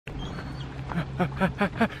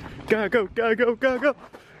Gotta go, gotta go, gotta go.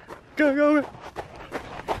 Gotta go.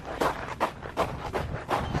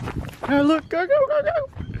 Hey, look, gotta go, gotta go.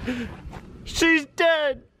 She's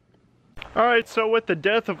dead. Alright, so with the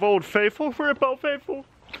death of Old Faithful, rip Old Faithful.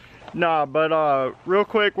 Nah, but real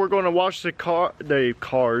quick, we're gonna wash the cars.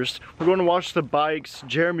 We're gonna wash the bikes.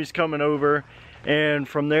 Jeremy's coming over, and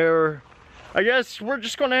from there, I guess we're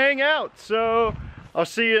just gonna hang out. So I'll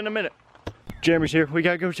see you in a minute. Jeremy's here. We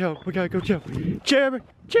gotta go tell. We gotta go tell. Jeremy,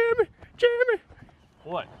 Jeremy, Jeremy.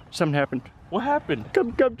 What? Something happened. What happened?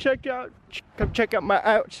 Come check out. Come check out my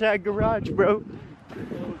outside garage, bro.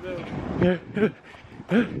 Oh, no.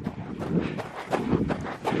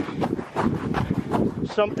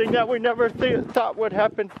 Something that we never thought would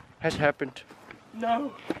happen has happened.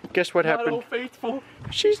 No. Guess what happened? Old Faithful.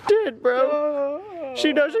 She's dead, bro. No.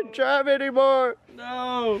 She doesn't drive anymore.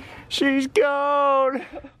 No. She's gone.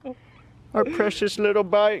 Our precious little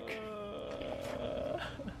bike.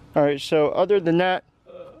 All right, so other than that,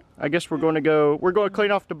 I guess we're going to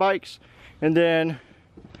clean off the bikes, and then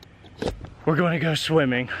we're going to go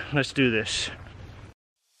swimming. Let's do this.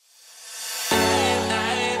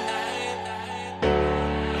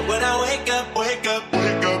 When I wake up,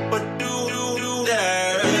 what do you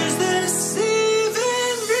there? Is this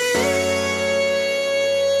even real?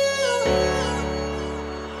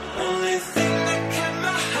 Only thing that kept my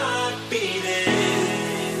heart beating.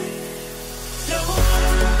 No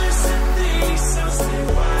one listen these, so stay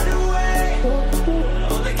wide awake.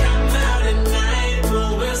 Only come out at night, but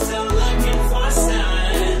we're still looking for a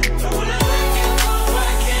sign. But when I wake up,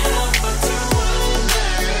 I can't help but to wonder.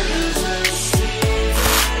 Is this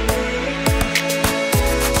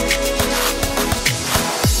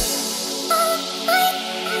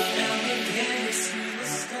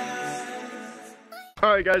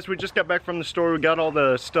Alright guys, we just got back from the store. We got all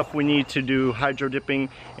the stuff we need to do hydro dipping,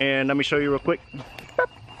 and let me show you real quick.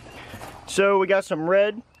 So we got some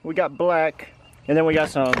red, we got black, and then we got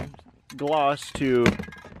some gloss to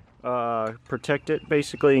protect it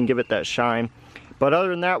basically and give it that shine. But other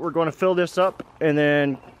than that, we're going to fill this up and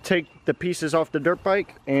then take the pieces off the dirt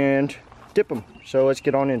bike and dip them. So let's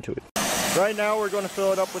get on into it. Right now we're going to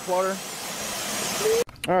fill it up with water.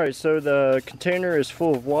 Alright, so the container is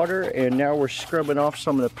full of water, and now we're scrubbing off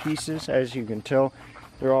some of the pieces. As you can tell,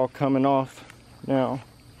 they're all coming off now.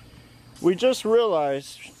 We just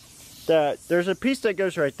realized that there's a piece that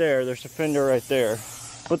goes right there. There's a fender right there.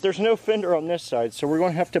 But there's no fender on this side, so we're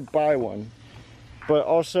going to have to buy one. But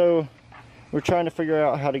also, we're trying to figure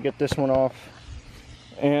out how to get this one off.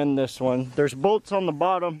 And this one. There's bolts on the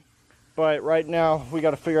bottom, but right now we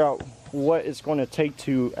got to figure out what it's going to take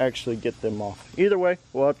to actually get them off. Either way,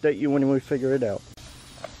 we'll update you when we figure it out.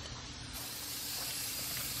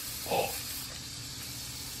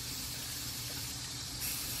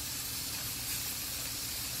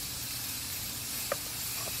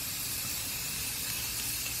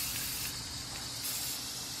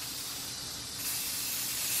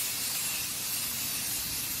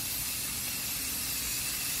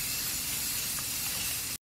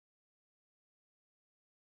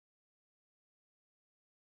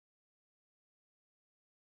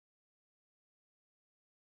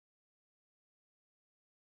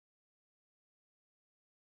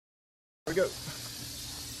 Here we go.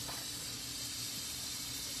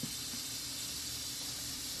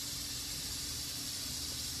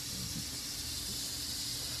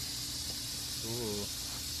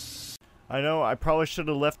 I know I probably should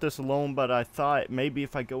have left this alone, but I thought maybe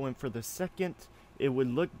if I go in for the second, it would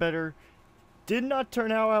look better. Did not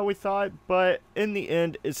turn out how we thought, but in the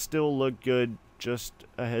end, it still looked good. Just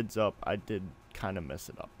a heads up, I did kind of mess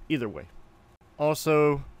it up. Either way.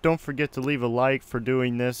 Also, don't forget to leave a like for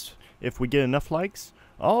doing this. If we get enough likes,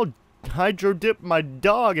 I'll hydro dip my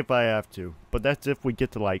dog if I have to. But that's if we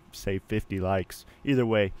get to, like, say 50 likes. Either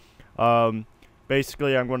way.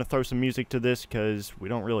 Basically, I'm going to throw some music to this because we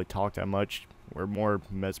don't really talk that much. We're more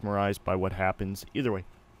mesmerized by what happens. Either way,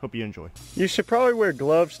 hope you enjoy. You should probably wear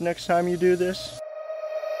gloves next time you do this.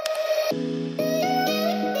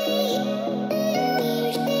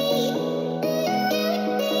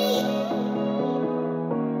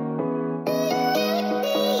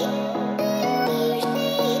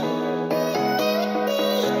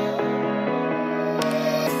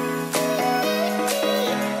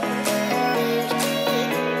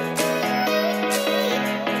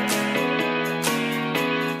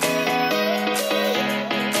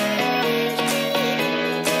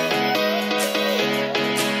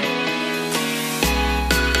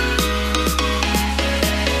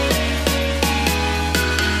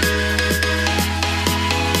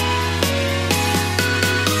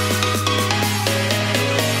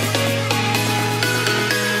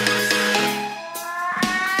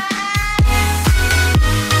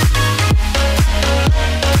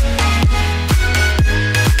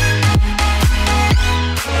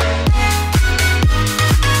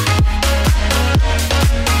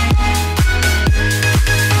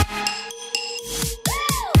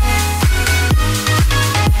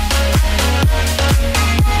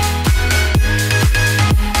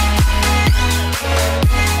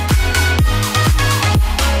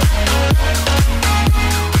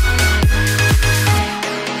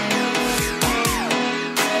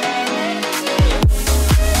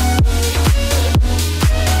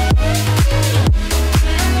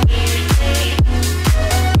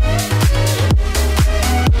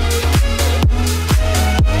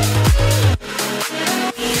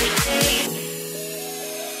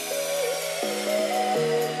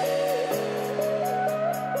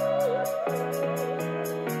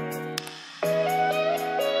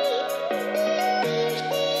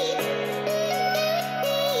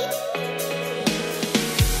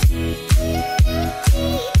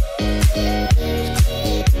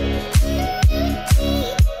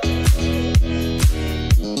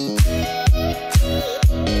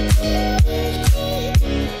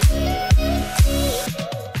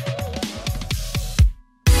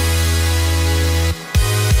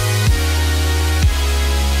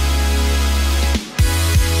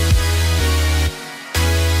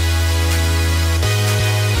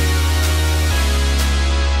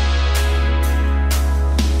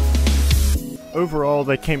 overall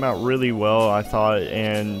they came out really well, I thought,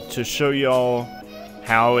 and to show y'all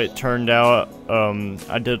how it turned out,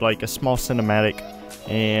 I did like a small cinematic,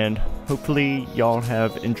 and hopefully y'all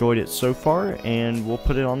have enjoyed it so far, and we'll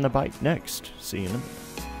put it on the bike next. See you in a minute.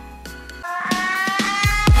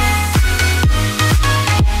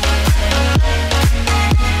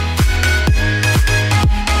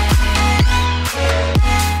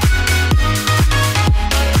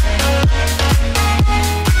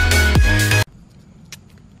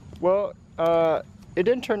 Well, it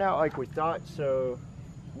didn't turn out like we thought, so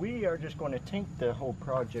we are just going to tank the whole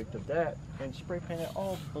project of that and spray paint it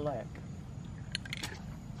all black.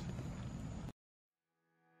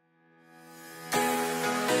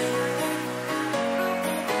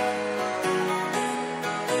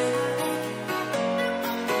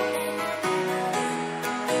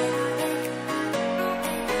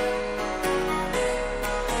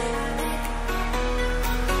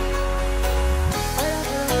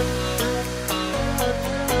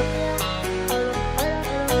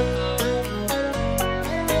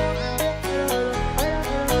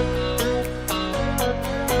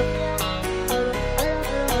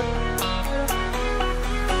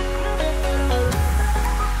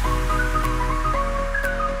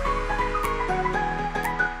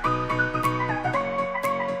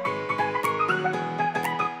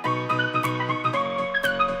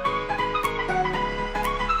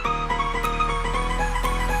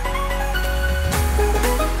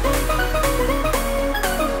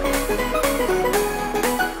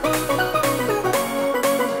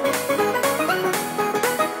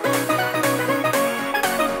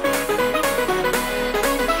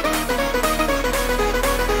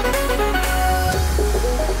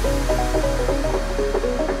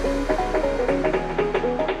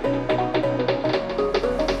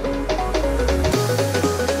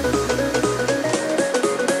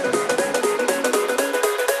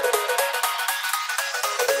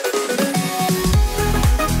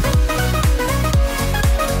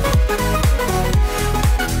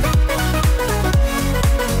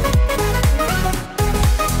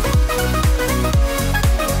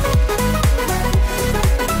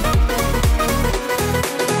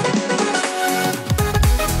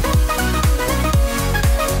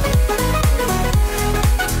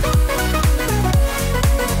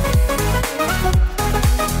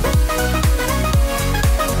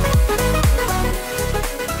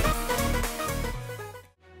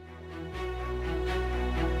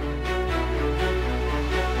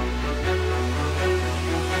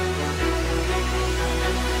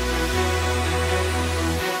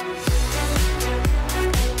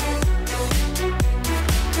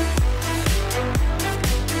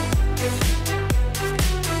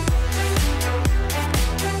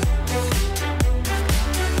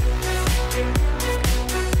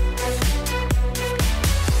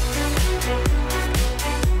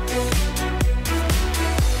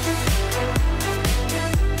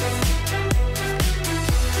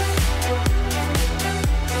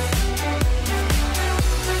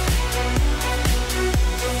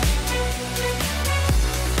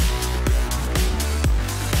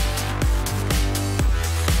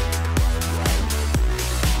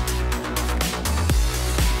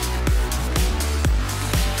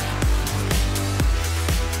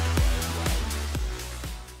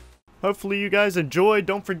 Hopefully you guys enjoyed.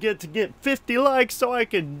 Don't forget to get 50 likes so I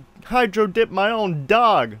can hydro dip my own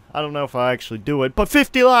dog. I don't know if I actually do it, but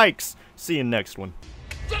 50 likes! See you next one.